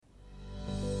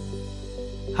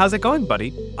How's it going,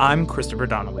 buddy? I'm Christopher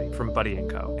Donnelly from Buddy &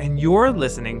 Co., and you're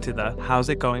listening to the How's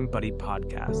It Going, Buddy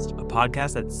podcast, a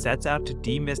podcast that sets out to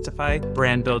demystify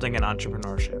brand building and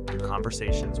entrepreneurship through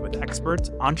conversations with experts,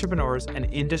 entrepreneurs, and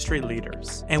industry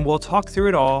leaders. And we'll talk through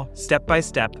it all step by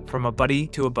step from a buddy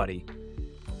to a buddy.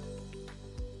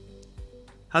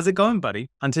 How's it going, buddy?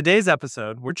 On today's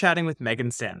episode, we're chatting with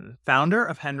Meghan Stanton, founder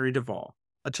of Henry Duvall,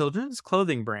 a children's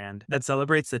clothing brand that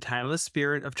celebrates the timeless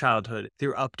spirit of childhood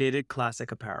through updated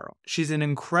classic apparel. She's an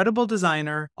incredible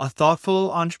designer, a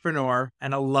thoughtful entrepreneur,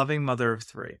 and a loving mother of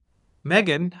three.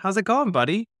 Meghan, how's it going,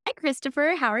 buddy? Hi,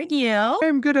 Christopher. How are you?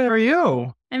 I'm good. How are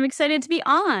you? I'm excited to be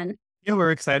on. Yeah,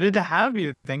 we're excited to have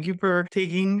you. Thank you for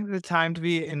taking the time to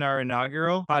be in our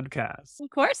inaugural podcast. Of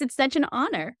course, it's such an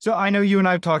honor. So I know you and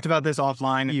I have talked about this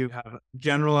offline. You have a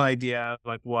general idea of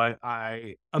like what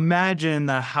I imagine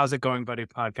the How's It Going, Buddy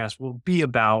podcast will be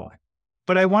about.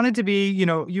 But I wanted to be,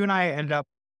 you and I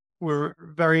we're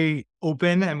very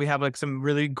open and we have like some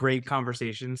really great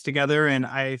conversations together. And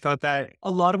I thought that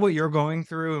a lot of what you're going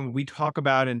through and we talk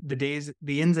about in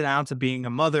the ins and outs of being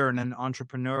a mother and an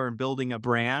entrepreneur and building a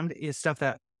brand is stuff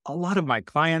that a lot of my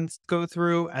clients go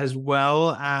through, as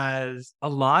well as a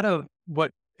lot of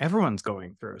what everyone's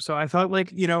going through. So I thought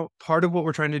part of what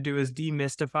we're trying to do is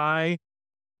demystify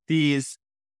these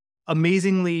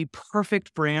amazingly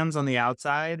perfect brands on the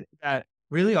outside that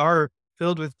really are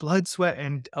filled with blood, sweat,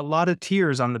 and a lot of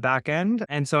tears on the back end.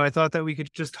 And so I thought that we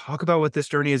could just talk about what this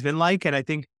journey has been like. And I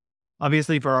think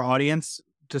obviously for our audience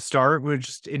to start, would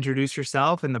just introduce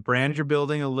yourself and the brand you're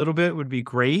building a little bit would be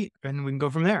great. And we can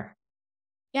go from there.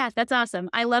 Yeah, that's awesome.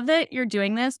 I love that you're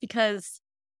doing this because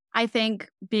I think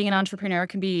being an entrepreneur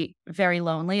can be very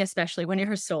lonely, especially when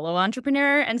you're a solo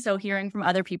entrepreneur. And so hearing from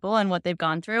other people and what they've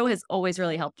gone through has always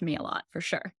really helped me a lot, for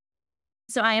sure.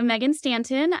 So I am Meghan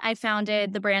Stanton. I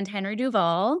founded the brand Henry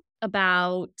Duvall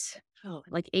about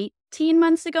 18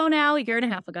 months ago now, a year and a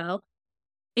half ago.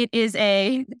 It is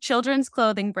a children's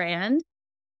clothing brand,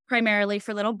 primarily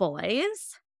for little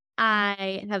boys.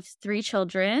 I have 3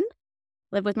 children,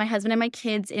 live with my husband and my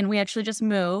kids, and we actually just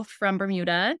moved from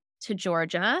Bermuda to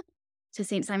Georgia to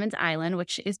St. Simon's Island,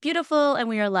 which is beautiful and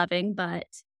we are loving, but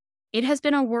it has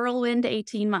been a whirlwind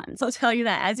 18 months. I'll tell you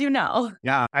that, as you know.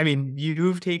 Yeah. I mean,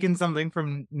 you've taken something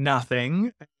from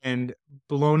nothing and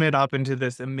blown it up into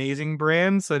this amazing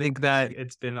brand. So I think that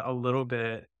it's been a little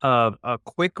bit of a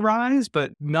quick rise,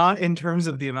 but not in terms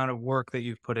of the amount of work that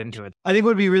you've put into it. I think what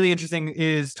would be really interesting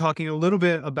is talking a little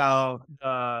bit about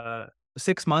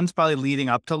 6 months probably leading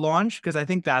up to launch, because I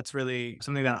think that's really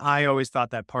something that I always thought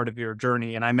that part of your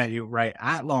journey, and I met you right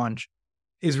at launch,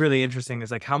 is really interesting, is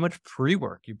like how much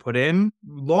pre-work you put in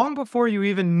long before you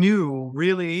even knew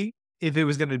really if it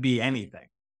was going to be anything.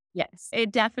 Yes,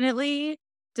 it definitely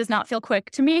does not feel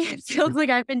quick to me. It feels like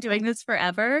I've been doing this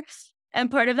forever. And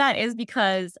part of that is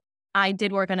because I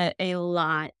did work on it a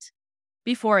lot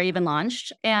before I even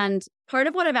launched. And part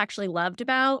of what I've actually loved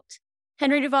about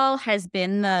Henry Duvall has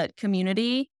been the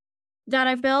community that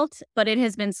I've built, but it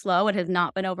has been slow. It has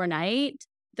not been overnight,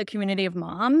 the community of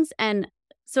moms. And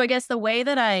so I guess the way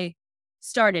that I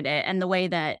started it and the way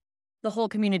that the whole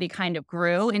community kind of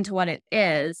grew into what it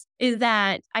is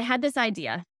that I had this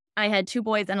idea. I had 2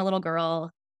 boys and a little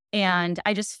girl, and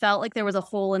I just felt like there was a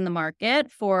hole in the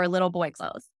market for little boy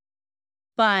clothes.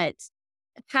 But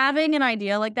having an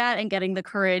idea like that and getting the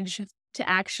courage to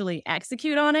actually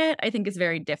execute on it, I think is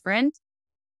very different.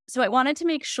 So I wanted to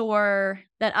make sure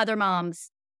that other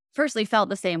moms, firstly, felt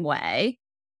the same way.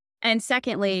 And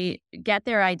secondly, get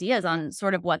their ideas on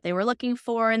sort of what they were looking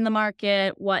for in the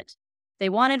market, what they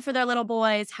wanted for their little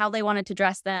boys, how they wanted to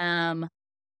dress them.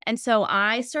 And so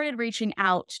I started reaching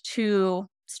out to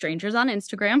strangers on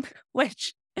Instagram,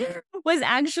 which was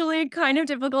actually kind of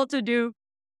difficult to do.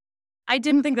 I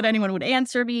didn't think that anyone would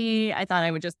answer me. I thought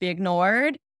I would just be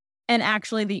ignored. And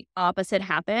actually the opposite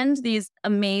happened. These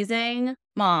amazing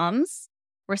moms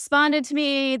responded to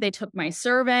me. They took my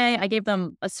survey. I gave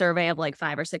them a survey of like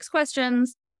 5 or 6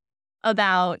 questions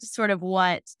about sort of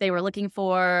what they were looking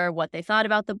for, what they thought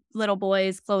about the little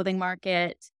boys' clothing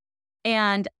market.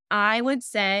 And I would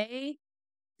say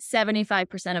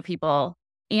 75% of people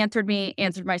answered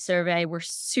my survey, were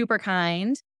super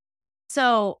kind.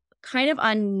 So kind of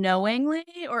unknowingly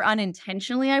or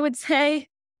unintentionally, I would say,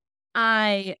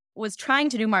 I was trying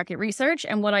to do market research.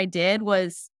 And what I did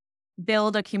was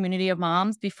build a community of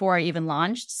moms before I even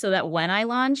launched, so that when I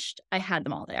launched, I had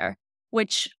them all there,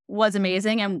 which was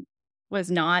amazing and was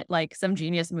not like some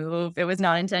genius move. It was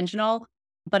not intentional,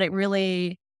 but it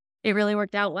really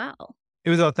worked out well. It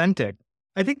was authentic.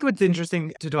 I think what's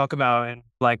interesting to talk about, and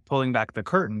like pulling back the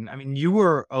curtain, I mean, you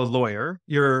were a lawyer,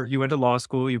 you went to law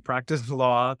school, you practiced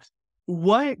law,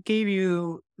 What gave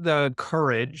you the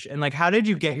courage and like how did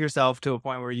you get yourself to a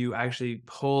point where you actually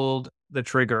pulled the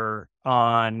trigger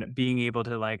on being able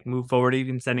to like move forward,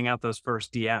 even sending out those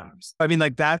first DMs? I mean,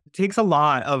 like that takes a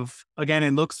lot of, again,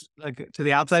 it looks like to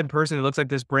the outside person, it looks like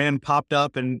this brand popped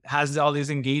up and has all these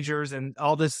engagers and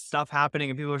all this stuff happening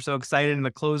and people are so excited and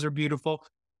the clothes are beautiful.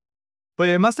 But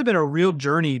it must have been a real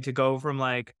journey to go from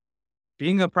like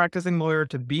being a practicing lawyer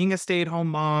to being a stay-at-home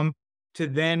mom to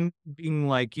then being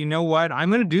like, you know what, I'm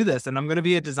going to do this and I'm going to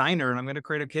be a designer and I'm going to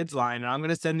create a kids line and I'm going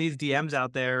to send these DMs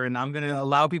out there and I'm going to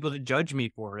allow people to judge me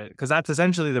for it. Cause that's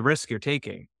essentially the risk you're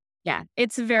taking. Yeah,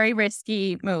 it's a very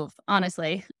risky move,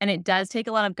 honestly. And it does take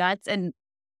a lot of guts. And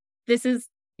this is,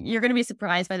 you're going to be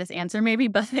surprised by this answer maybe,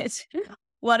 but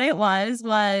what it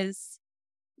was,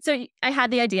 so I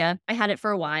had the idea, I had it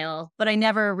for a while, but I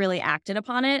never really acted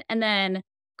upon it. And then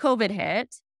COVID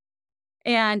hit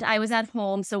and I was at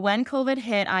home. So when COVID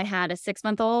hit, I had a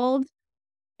 6-month-old,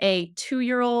 a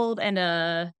 2-year-old, and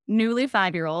a newly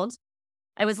 5-year-old.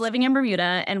 I was living in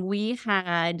Bermuda and we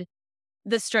had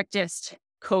the strictest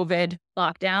COVID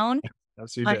lockdown.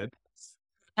 Yes, you did.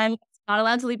 I'm not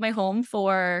allowed to leave my home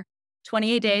for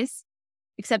 28 days,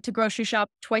 except to grocery shop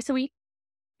twice a week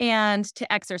and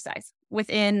to exercise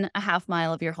within a half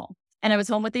mile of your home. And I was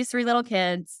home with these 3 little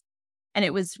kids, and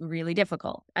it was really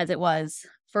difficult, as it was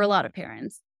for a lot of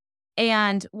parents.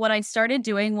 And what I started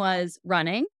doing was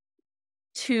running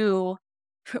to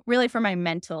really for my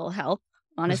mental health,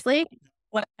 honestly.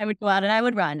 When I would go out and I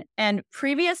would run. And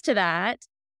previous to that,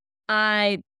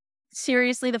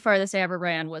 seriously, the farthest I ever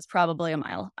ran was probably a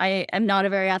mile. I am not a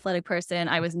very athletic person.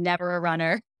 I was never a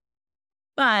runner.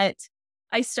 But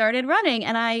I started running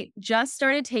and I just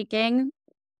started taking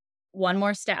one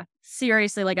more step.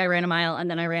 Seriously, like I ran a mile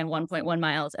and then I ran 1.1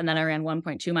 miles and then I ran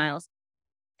 1.2 miles.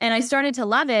 And I started to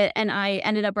love it and I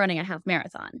ended up running a half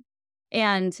marathon.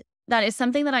 And that is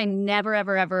something that I never,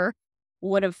 ever, ever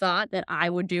would have thought that I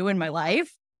would do in my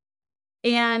life.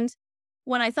 And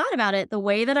when I thought about it, the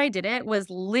way that I did it was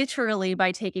literally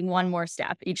by taking one more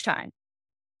step each time.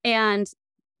 And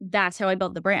that's how I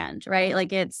built the brand, right?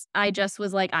 Like I just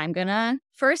was like, I'm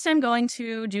going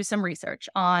to do some research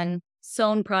on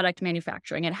sewn product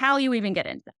manufacturing and how you even get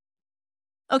into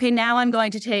that. Okay, now I'm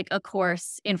going to take a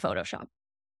course in Photoshop.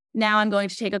 Now I'm going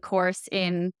to take a course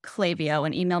in Klaviyo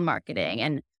and email marketing.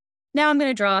 And now I'm going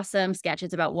to draw some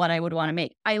sketches about what I would want to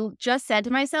make. I just said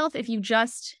to myself,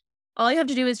 all you have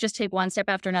to do is just take one step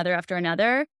after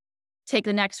another, take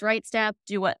the next right step,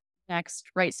 do what next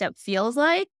right step feels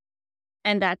like.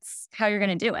 And that's how you're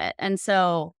going to do it. And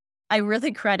so I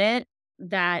really credit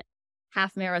that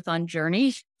half marathon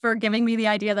journey for giving me the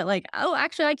idea that like, oh,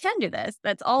 actually I can do this.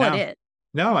 That's all it is.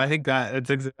 No, I think that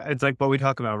it's like what we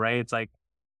talk about, right? It's like,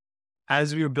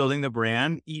 as we were building the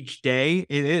brand, each day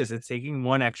it's taking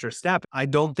one extra step. I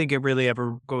don't think it really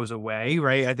ever goes away,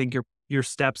 right? I think your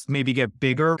steps maybe get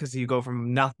bigger because you go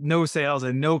from no sales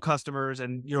and no customers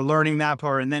and you're learning that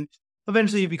part. And then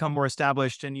eventually you become more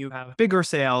established and you have bigger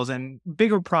sales and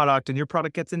bigger product and your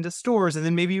product gets into stores and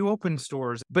then maybe you open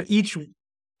stores. But each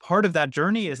part of that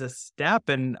journey is a step.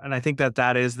 And I think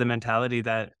that is the mentality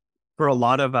that for a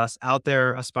lot of us out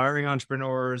there, aspiring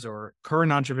entrepreneurs or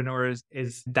current entrepreneurs,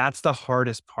 that's the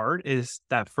hardest part, is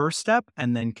that first step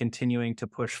and then continuing to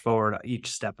push forward each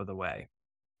step of the way.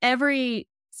 Every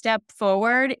step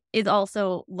forward is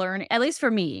also learning, at least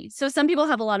for me. So some people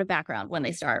have a lot of background when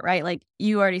they start, right? Like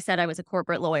you already said, I was a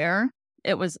corporate lawyer.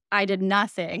 I did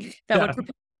nothing that would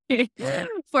prepare me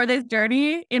for this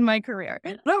journey in my career.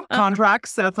 No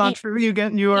contracts. That's not true.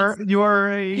 You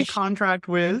are a contract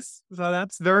whiz. So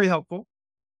that's very helpful.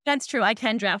 That's true. I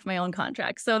can draft my own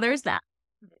contracts. So there's that.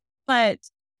 But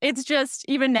it's just,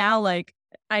 even now, like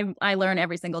I learn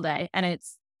every single day. And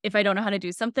if I don't know how to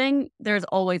do something, there's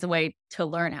always a way to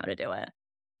learn how to do it.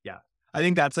 Yeah. I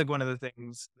think that's like one of the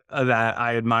things that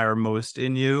I admire most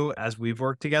in you as we've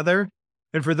worked together.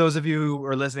 And for those of you who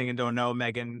are listening and don't know,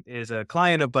 Meghan is a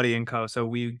client of Buddy & Co. So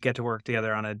we get to work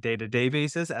together on a day-to-day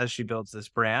basis as she builds this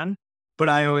brand. But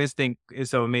I always think is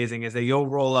so amazing is that you'll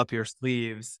roll up your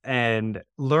sleeves and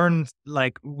learn,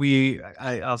 like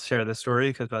I'll share this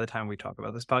story because by the time we talk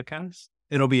about this podcast,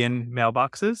 it'll be in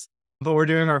mailboxes. But we're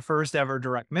doing our first ever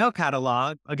direct mail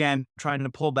catalog. Again, trying to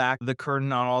pull back the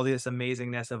curtain on all this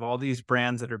amazingness of all these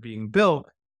brands that are being built.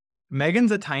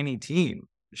 Meghan's a tiny team.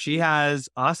 She has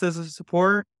us as a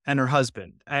support and her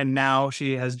husband. And now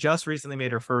she has just recently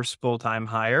made her first full-time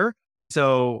hire.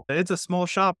 So it's a small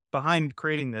shop behind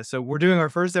creating this. So we're doing our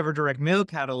first ever direct mail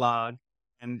catalog.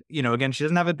 And, again, she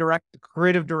doesn't have a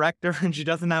creative director and she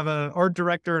doesn't have an art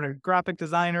director and a graphic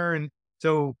designer. And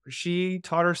So she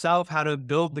taught herself how to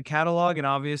build the catalog. And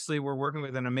obviously, we're working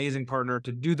with an amazing partner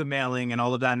to do the mailing and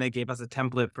all of that. And they gave us a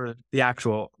template for the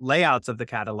actual layouts of the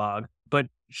catalog. But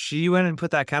she went and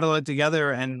put that catalog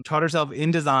together and taught herself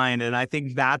InDesign. And I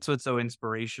think that's what's so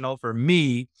inspirational for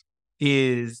me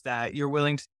is that you're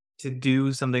willing to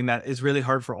do something that is really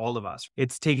hard for all of us.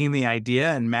 It's taking the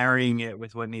idea and marrying it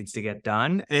with what needs to get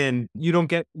done. And you don't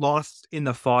get lost in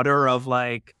the fodder of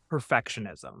like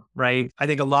perfectionism, right? I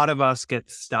think a lot of us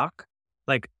get stuck.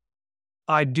 Like,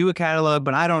 I do a catalog,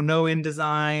 but I don't know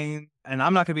InDesign and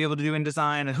I'm not going to be able to do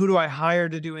InDesign. And who do I hire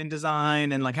to do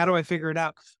InDesign? And like, how do I figure it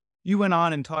out? You went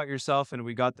on and taught yourself, and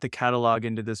we got the catalog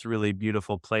into this really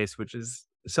beautiful place, which is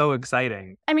so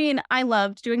exciting. I mean, I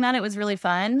loved doing that. It was really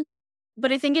fun.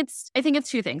 But I think it's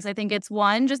two things. I think it's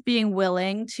one, just being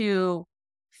willing to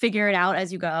figure it out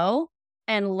as you go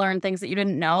and learn things that you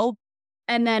didn't know.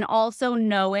 And then also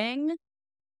knowing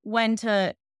when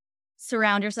to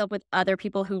surround yourself with other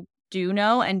people who do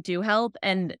know and do help.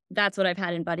 And that's what I've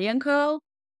had in Buddy & Co.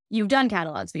 You've done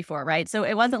catalogs before, right? So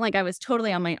it wasn't like I was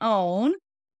totally on my own.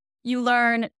 You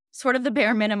learn sort of the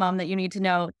bare minimum that you need to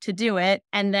know to do it.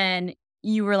 And then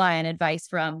you rely on advice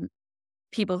from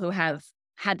people who have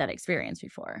had that experience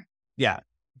before. Yeah.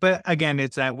 But again,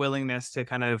 it's that willingness to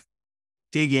kind of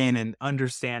dig in and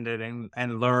understand it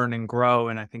and learn and grow.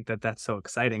 And I think that that's so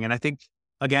exciting. And I think,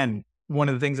 again, one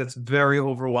of the things that's very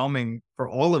overwhelming for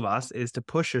all of us is to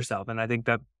push yourself. And I think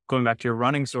that going back to your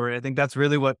running story, I think that's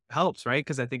really what helps, right?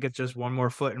 Because I think it's just one more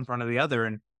foot in front of the other.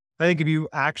 And I think if you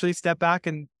actually step back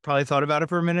and probably thought about it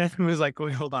for a minute and was like,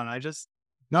 wait, hold on,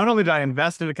 not only did I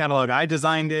invest in a catalog, I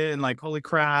designed it and like, holy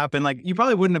crap. And like, you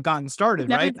probably wouldn't have gotten started,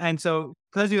 right? And so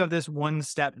because you have this one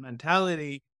step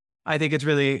mentality, I think it's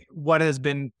really what has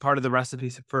been part of the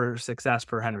recipe for success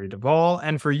for Henry Duvall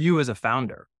and for you as a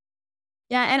founder.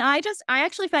 Yeah. And I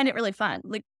actually find it really fun.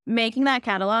 Like making that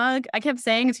catalog, I kept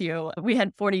saying to you, we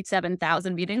had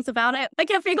 47,000 meetings about it. I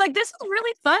kept being like, this is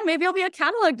really fun. Maybe I'll be a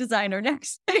catalog designer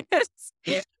next.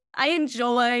 I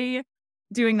enjoy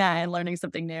doing that and learning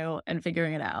something new and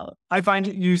figuring it out. I find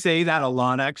you say that a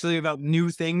lot, actually, about new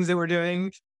things that we're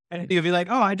doing. And you'll be like,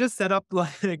 oh, I just set up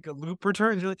like a loop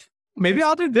return. You're like, maybe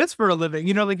I'll do this for a living.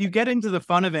 You know, like you get into the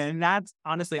fun of it. And that's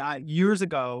honestly, years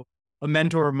ago, a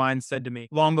mentor of mine said to me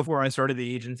long before I started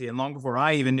the agency and long before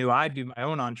I even knew I'd be my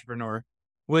own entrepreneur,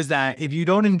 was that if you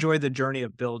don't enjoy the journey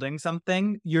of building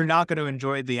something, you're not going to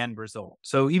enjoy the end result.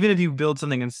 So even if you build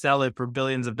something and sell it for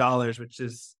billions of dollars, which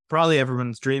is probably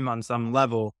everyone's dream on some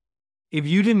level, if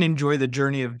you didn't enjoy the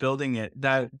journey of building it,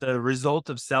 that the result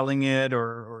of selling it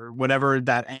or whatever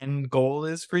that end goal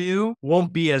is for you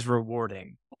won't be as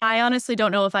rewarding. I honestly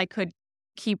don't know if I could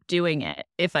keep doing it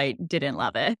if I didn't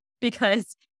love it,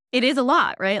 because it is a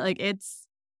lot, right? Like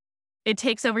it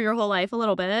takes over your whole life a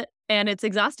little bit and it's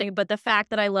exhausting. But the fact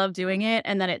that I love doing it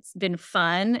and that it's been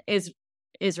fun is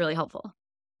really helpful.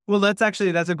 Well, that's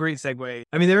a great segue.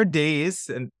 I mean, there are days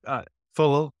and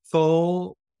full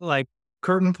like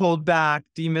curtain pulled back,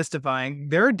 demystifying.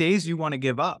 There are days you want to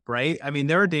give up, right? I mean,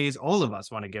 there are days all of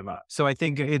us want to give up. So I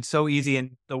think it's so easy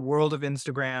in the world of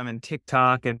Instagram and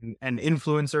TikTok and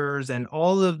influencers and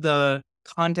all of the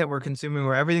content we're consuming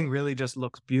where everything really just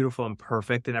looks beautiful and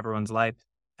perfect in everyone's life.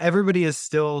 Everybody is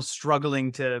still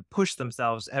struggling to push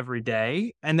themselves every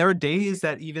day. And there are days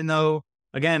that even though,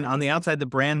 again, on the outside, the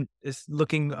brand is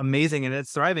looking amazing and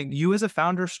it's thriving, you as a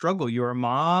founder struggle. You're a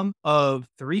mom of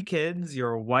 3 kids,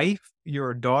 you're a wife, you're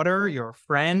a daughter, you're a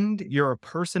friend, you're a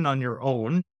person on your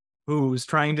own who's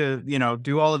trying to,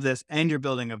 do all of this and you're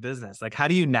building a business. Like, how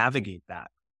do you navigate that?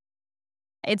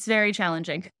 It's very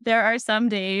challenging. There are some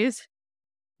days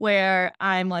where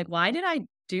I'm like, why did I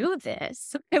do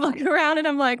this? I look around and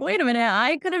I'm like, wait a minute,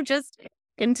 I could have just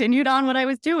continued on what I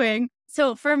was doing.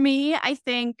 So for me, I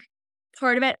think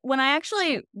part of it, when I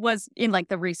actually was in like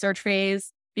the research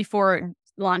phase before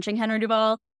launching Henry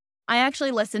Duvall, I actually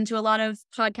listened to a lot of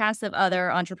podcasts of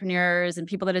other entrepreneurs and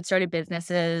people that had started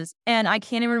businesses. And I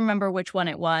can't even remember which one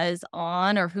it was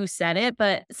on or who said it,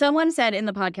 but someone said in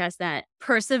the podcast that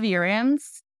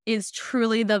perseverance is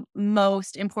truly the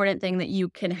most important thing that you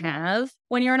can have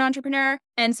when you're an entrepreneur.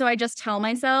 And so I just tell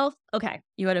myself, okay,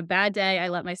 you had a bad day. I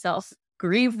let myself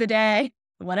grieve the day,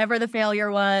 whatever the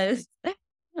failure was.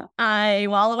 I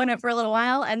wallow in it for a little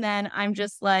while. And then I'm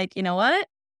just like, you know what?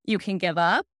 You can give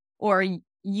up or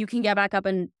you can get back up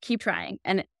and keep trying.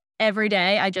 And every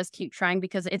day I just keep trying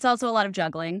because it's also a lot of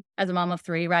juggling as a mom of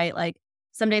 3, right? Like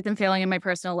some days I'm failing in my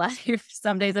personal life.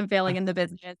 Some days I'm failing in the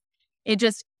business. It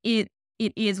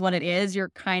is what it is.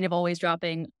 You're kind of always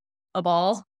dropping a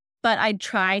ball, but I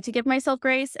try to give myself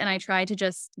grace and I try to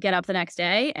just get up the next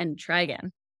day and try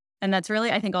again. And that's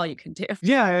really, I think, all you can do.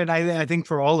 Yeah. And I think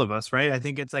for all of us, right? I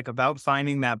think it's like about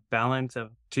finding that balance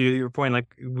of, to your point,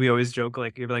 like we always joke,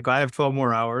 like you're like, I have 12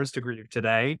 more hours to grieve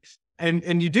today.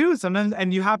 And you do sometimes,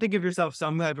 and you have to give yourself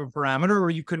some type of parameter, or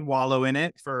you can wallow in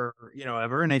it for,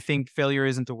 ever. And I think failure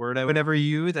isn't the word I would ever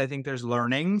use. I think there's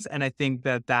learnings. And I think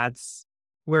that that's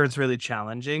where it's really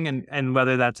challenging. And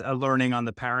whether that's a learning on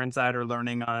the parent side or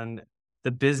learning on the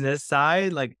business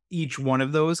side, like each one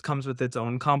of those comes with its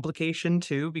own complication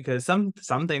too, because some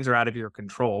things are out of your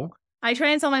control. I try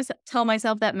and tell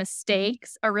myself that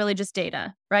mistakes are really just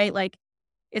data, right? Like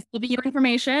it's giving you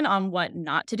information on what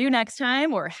not to do next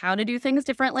time or how to do things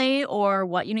differently or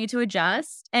what you need to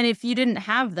adjust. And if you didn't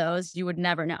have those, you would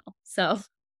never know. So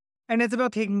And it's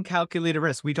about taking calculated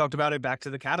risks. We talked about it back to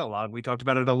the catalog. We talked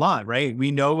about it a lot, right?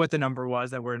 We know what the number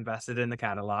was that were invested in the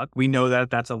catalog. We know that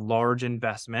that's a large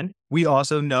investment. We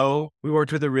also know we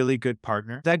worked with a really good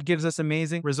partner that gives us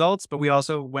amazing results, but we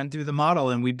also went through the model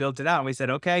and we built it out. And we said,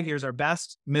 okay, here's our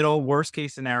best, middle, worst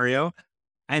case scenario.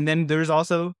 And then there's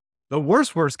also the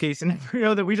worst case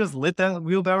scenario that we just lit that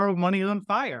wheelbarrow of money on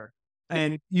fire.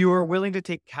 And you are willing to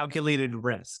take calculated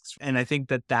risks. And I think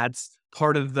that that's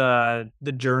part of the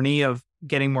journey of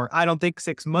getting more. I don't think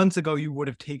 6 months ago you would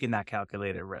have taken that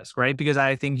calculated risk, right? Because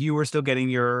I think you were still getting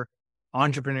your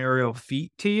entrepreneurial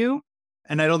feet to you.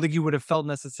 And I don't think you would have felt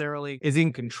necessarily is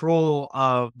in control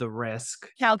of the risk.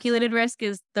 calculated risk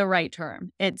is the right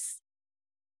term. It's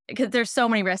because there's so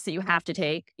many risks that you have to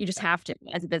take. You just have to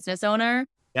as a business owner.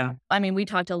 Yeah. I mean, we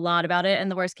talked a lot about it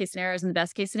and the worst case scenarios and the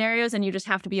best case scenarios. And you just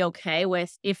have to be okay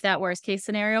with if that worst case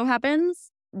scenario happens,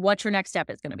 what your next step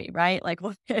is going to be, right? Like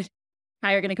how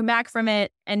you're going to come back from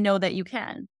it and know that you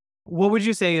can. What would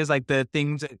you say is like the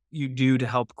things that you do to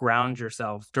help ground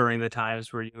yourself during the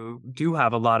times where you do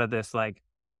have a lot of this like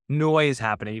noise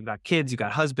happening? You've got kids, you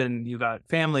got husband, you got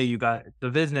family, you got the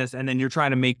business, and then you're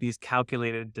trying to make these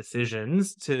calculated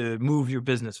decisions to move your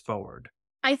business forward.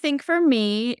 I think for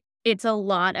me, it's a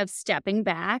lot of stepping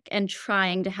back and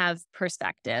trying to have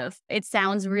perspective. It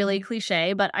sounds really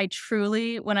cliche, but I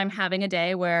truly, when I'm having a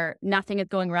day where nothing is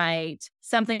going right,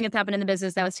 something has happened in the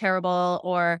business that was terrible,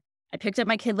 or I picked up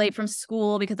my kid late from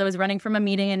school because I was running from a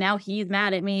meeting and now he's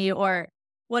mad at me, or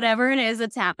whatever it is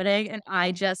that's happening, and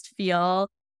I just feel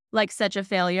like such a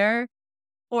failure,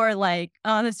 or like,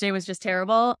 oh, this day was just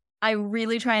terrible. I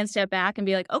really try and step back and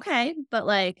be like, okay, but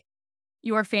like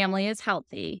your family is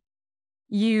healthy.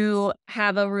 You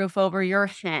have a roof over your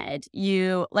head.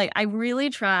 You like, I really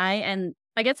try. And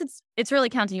I guess it's really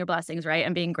counting your blessings, right?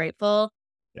 And being grateful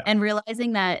and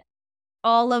realizing that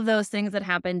all of those things that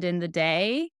happened in the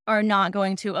day are not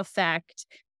going to affect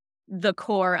the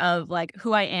core of like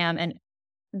who I am and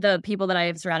the people that I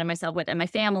have surrounded myself with and my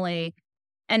family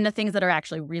and the things that are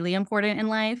actually really important in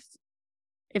life,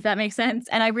 if that makes sense.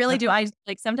 And I really do. I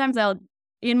like sometimes I'll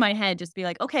in my head just be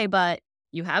like, okay, but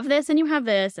you have this and you have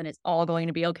this and it's all going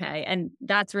to be okay. And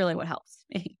that's really what helps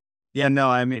me. Yeah, no,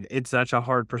 I mean, it's such a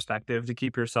hard perspective to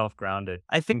keep yourself grounded.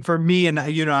 I think for me, and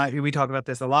we talk about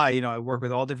this a lot, I work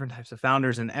with all different types of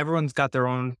founders and everyone's got their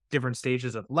own different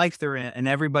stages of life they're in. And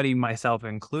everybody, myself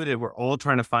included, we're all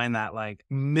trying to find that like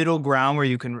middle ground where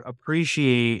you can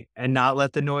appreciate and not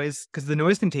let the noise, because the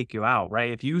noise can take you out,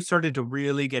 right? If you started to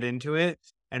really get into it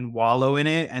and wallow in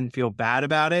it and feel bad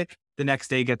about it, the next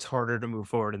day gets harder to move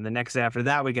forward. And the next day after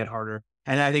that would get harder.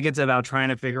 And I think it's about trying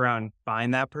to figure out and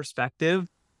find that perspective.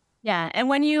 Yeah. And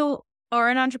when you are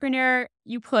an entrepreneur,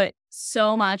 you put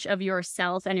so much of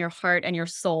yourself and your heart and your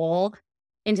soul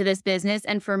into this business.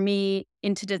 And for me,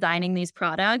 into designing these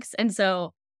products. And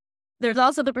so there's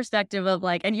also the perspective of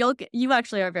like, and you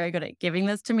actually are very good at giving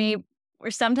this to me,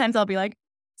 where sometimes I'll be like,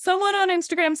 someone on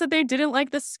Instagram said they didn't like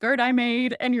the skirt I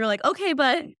made. And you're like, okay,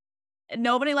 but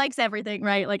nobody likes everything,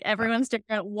 right? Like everyone's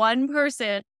different. One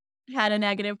person had a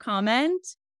negative comment.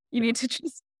 You need to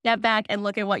just step back and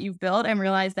look at what you've built and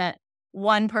realize that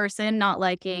one person not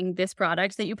liking this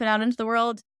product that you put out into the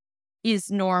world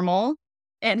is normal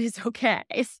and is okay.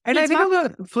 And I think on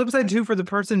the flip side too, for the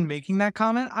person making that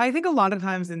comment, I think a lot of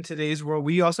times in today's world,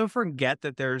 we also forget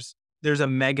that there's a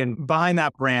Meghan behind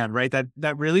that brand, right?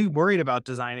 That really worried about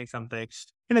designing something.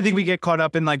 And I think we get caught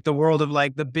up in like the world of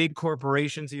like the big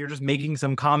corporations. So you're just making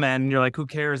some comment and you're like, who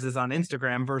cares? This is on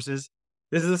Instagram versus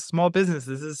this is a small business.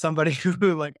 This is somebody who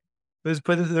like was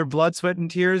putting their blood, sweat,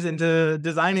 and tears into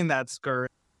designing that skirt.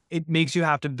 It makes you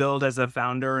have to build as a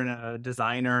founder and a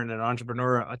designer and an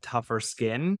entrepreneur a tougher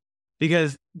skin,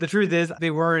 because the truth is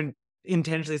they weren't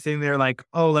intentionally sitting there like,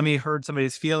 oh, let me hurt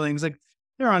somebody's feelings. Like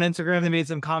they're on Instagram, they made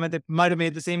some comment. They might have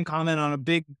made the same comment on a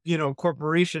big,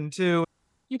 corporation too.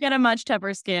 You get a much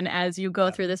tougher skin as you go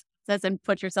through this process and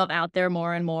put yourself out there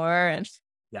more and more. And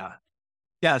yeah.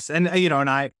 Yes. And,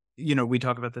 and we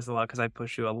talk about this a lot because I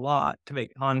push you a lot to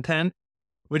make content,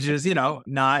 which is,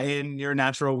 not in your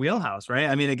natural wheelhouse, right?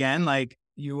 I mean, again, like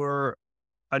you were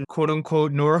a quote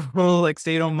unquote normal, like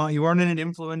stay at home mom. You weren't an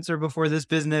influencer before this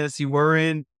business. You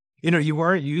weren't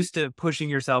used to pushing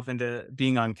yourself into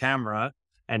being on camera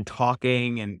and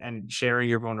talking and sharing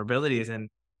your vulnerabilities. And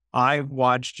I've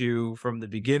watched you from the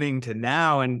beginning to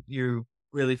now, and you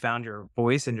really found your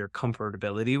voice and your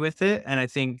comfortability with it. And I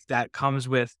think that comes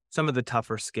with some of the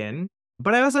tougher skin.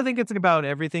 But I also think it's about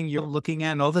everything you're looking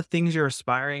at and all the things you're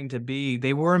aspiring to be.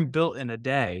 They weren't built in a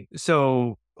day.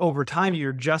 So over time,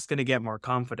 you're just going to get more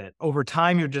confident. Over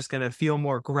time, you're just going to feel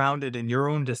more grounded in your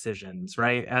own decisions,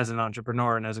 right? As an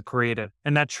entrepreneur and as a creative.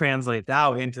 And that translates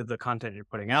out into the content you're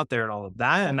putting out there and all of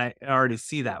that. And I already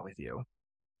see that with you.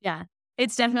 Yeah,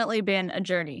 it's definitely been a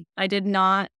journey. I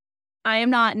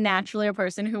am not naturally a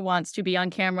person who wants to be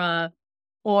on camera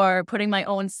or putting my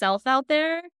own self out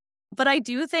there. But I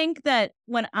do think that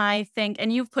when I think,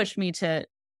 and you've pushed me to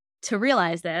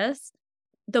realize this,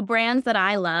 the brands that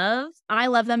I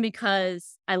love them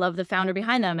because I love the founder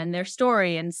behind them and their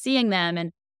story and seeing them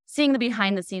and seeing the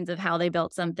behind the scenes of how they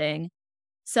built something.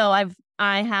 So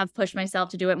I have pushed myself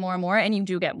to do it more and more, and you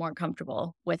do get more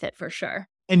comfortable with it for sure.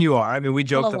 And you are. I mean, we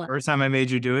joked the Well, first time I made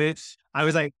you do it. I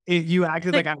was like, you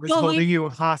acted like I was well, holding you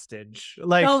hostage.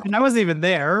 Like, no, and I wasn't even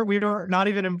there. We were not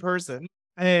even in person.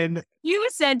 And you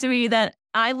said to me that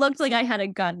I looked like I had a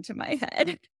gun to my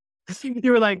head.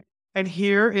 you were like, and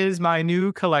here is my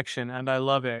new collection, and I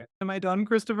love it. Am I done,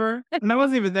 Christopher? And I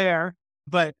wasn't even there,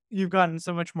 but you've gotten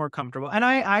so much more comfortable. And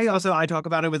I also talk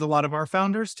about it with a lot of our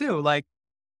founders too. Like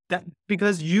that,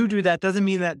 because you do that doesn't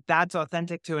mean that that's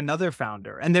authentic to another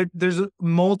founder. And there's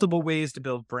multiple ways to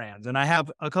build brands. And I have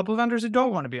a couple of founders who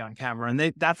don't want to be on camera,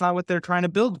 and that's not what they're trying to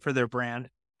build for their brand.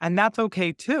 And that's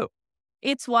okay too.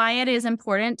 It's why it is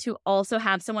important to also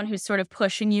have someone who's sort of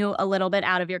pushing you a little bit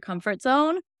out of your comfort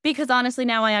zone, because honestly,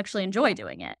 now I actually enjoy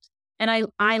doing it. And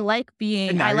I like being,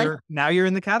 And now you're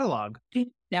in the catalog.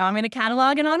 Now I'm in a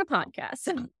catalog and on a podcast.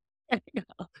 So there you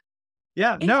go.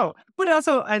 Yeah, no, but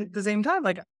also at the same time,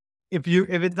 like if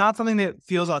it's not something that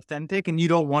feels authentic and you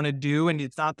don't want to do, and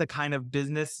it's not the kind of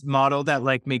business model that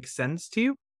like makes sense to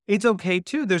you, it's okay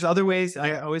too. There's other ways.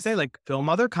 I always say, like, film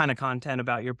other kind of content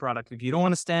about your product. If you don't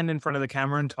want to stand in front of the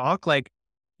camera and talk, like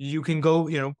you can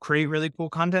go, create really cool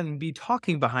content and be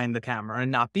talking behind the camera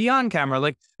and not be on camera.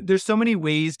 Like there's so many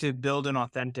ways to build an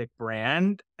authentic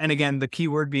brand. And again, the key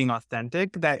word being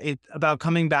authentic, that it's about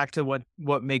coming back to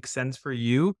what makes sense for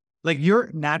you. Like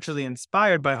you're naturally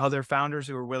inspired by other founders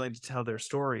who are willing to tell their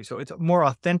story. So it's more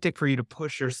authentic for you to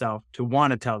push yourself to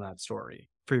want to tell that story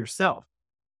for yourself.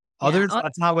 Others,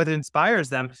 that's not what inspires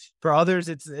them. For others,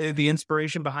 it's the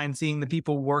inspiration behind seeing the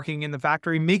people working in the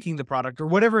factory, making the product or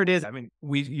whatever it is. I mean,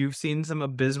 you've seen some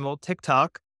abysmal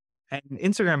TikTok and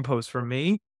Instagram posts from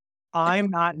me. I'm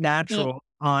not natural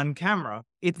on camera.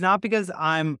 It's not because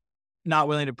I'm not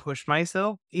willing to push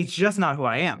myself. It's just not who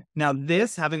I am. Now,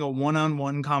 having a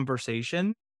one-on-one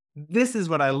conversation, this is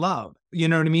what I love. You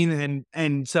know what I mean?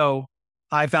 And so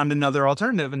I found another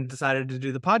alternative and decided to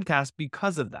do the podcast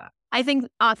because of that. I think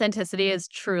authenticity is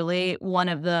truly one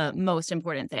of the most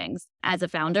important things as a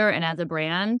founder and as a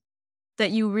brand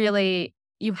that you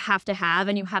have to have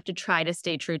and you have to try to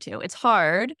stay true to. It's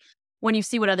hard when you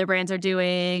see what other brands are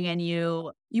doing and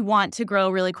you want to grow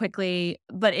really quickly,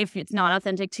 but if it's not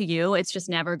authentic to you, it's just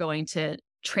never going to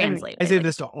translate. I say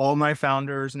this to all my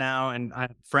founders now and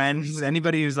friends,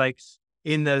 anybody who's like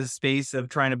in the space of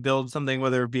trying to build something,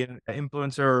 whether it be an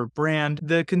influencer or brand.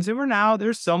 The consumer now,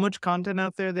 there's so much content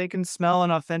out there they can smell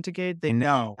and authenticate. They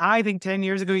know. I think 10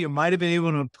 years ago, you might have been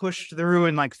able to push through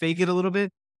and like fake it a little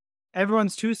bit.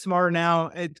 Everyone's too smart now.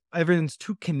 Everyone's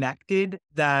too connected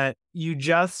that you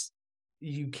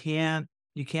can't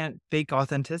fake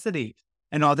authenticity.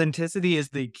 And authenticity is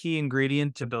the key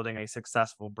ingredient to building a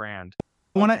successful brand.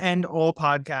 I want to end all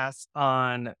podcasts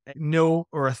on a note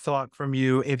or a thought from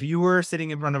you. If you were sitting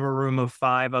in front of a room of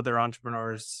 5 other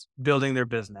entrepreneurs building their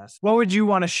business, what would you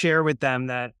want to share with them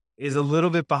that is a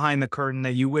little bit behind the curtain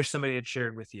that you wish somebody had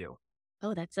shared with you?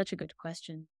 Oh, that's such a good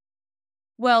question.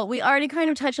 Well, we already kind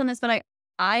of touched on this, but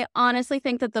I honestly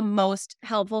think that the most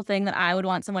helpful thing that I would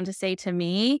want someone to say to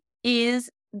me is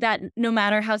that no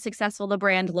matter how successful the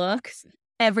brand looks,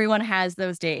 everyone has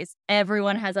those days.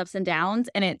 Everyone has ups and downs,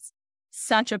 and it's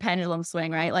such a pendulum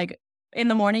swing, right? Like in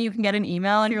the morning, you can get an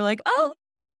email and you're like, oh,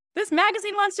 this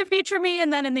magazine wants to feature me.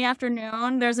 And then in the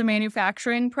afternoon, there's a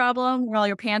manufacturing problem where all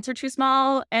your pants are too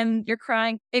small and you're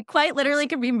crying. It quite literally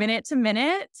can be minute to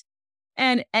minute.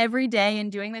 And every day in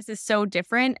doing this is so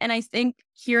different. And I think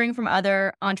hearing from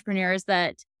other entrepreneurs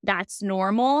that that's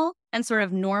normal and sort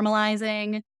of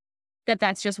normalizing that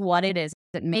that's just what it is.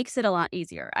 It makes it a lot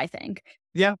easier, I think.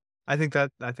 Yeah, I think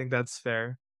that's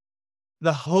fair.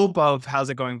 The hope of How's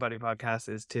It Going Buddy podcast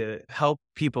is to help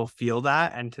people feel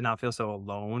that and to not feel so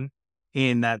alone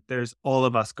in that there's all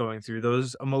of us going through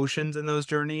those emotions and those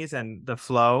journeys and the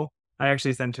flow. I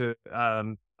actually sent to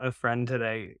a friend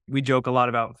today. We joke a lot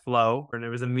about flow, and it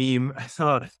was a meme I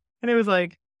saw, and it was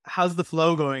like, "How's the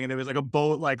flow going?" And it was like a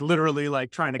boat, like literally, like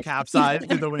trying to capsize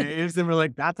through the waves, and we're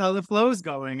like, "That's how the flow's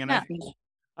going." And Yeah.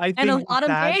 I And a think lot of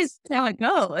days, that's how it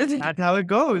goes. that's how it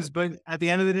goes. But at the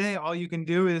end of the day, all you can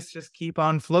do is just keep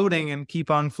on floating and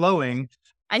keep on flowing.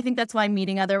 I think that's why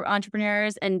meeting other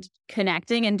entrepreneurs and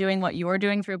connecting and doing what you're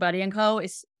doing through Buddy and Co.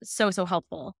 is so, so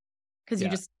helpful. Because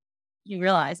Yeah. you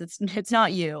realize it's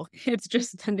not you. It's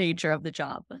just the nature of the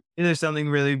job. There's something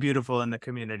really beautiful in the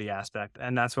community aspect.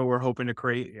 And that's what we're hoping to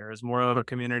create here is more of a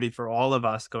community for all of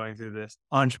us going through this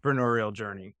entrepreneurial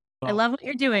journey. I Well, love what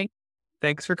you're doing.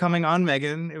 thanks for coming on,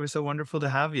 Megan. It was so wonderful to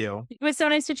have you. It was so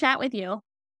nice to chat with you.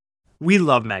 We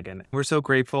love Megan. We're so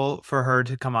grateful for her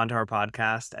to come onto our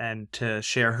podcast and to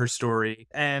share her story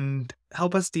and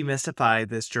help us demystify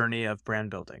this journey of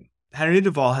brand building. Henry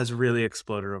Duvall has really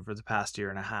exploded over the past year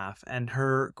and a half, and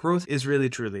her growth is really,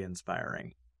 truly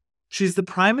inspiring. She's the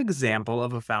prime example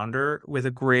of a founder with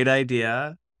a great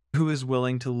idea who is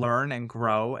willing to learn and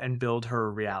grow and build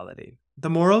her reality. The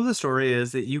moral of the story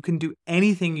is that you can do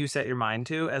anything you set your mind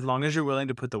to as long as you're willing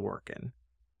to put the work in.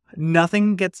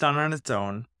 Nothing gets done on its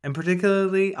own, and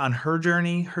particularly on her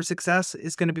journey, her success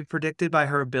is going to be predicted by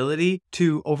her ability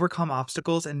to overcome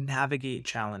obstacles and navigate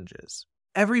challenges.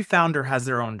 Every founder has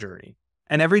their own journey,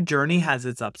 and every journey has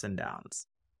its ups and downs.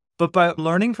 But by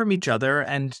learning from each other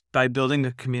and by building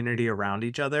a community around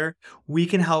each other, we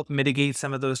can help mitigate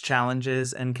some of those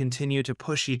challenges and continue to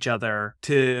push each other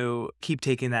to keep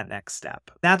taking that next step.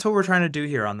 That's what we're trying to do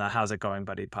here on the How's It Going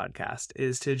Buddy podcast,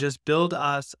 is to just build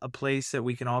us a place that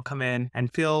we can all come in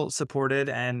and feel supported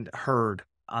and heard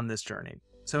on this journey.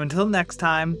 So until next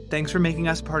time, thanks for making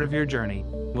us part of your journey.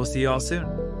 We'll see you all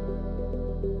soon.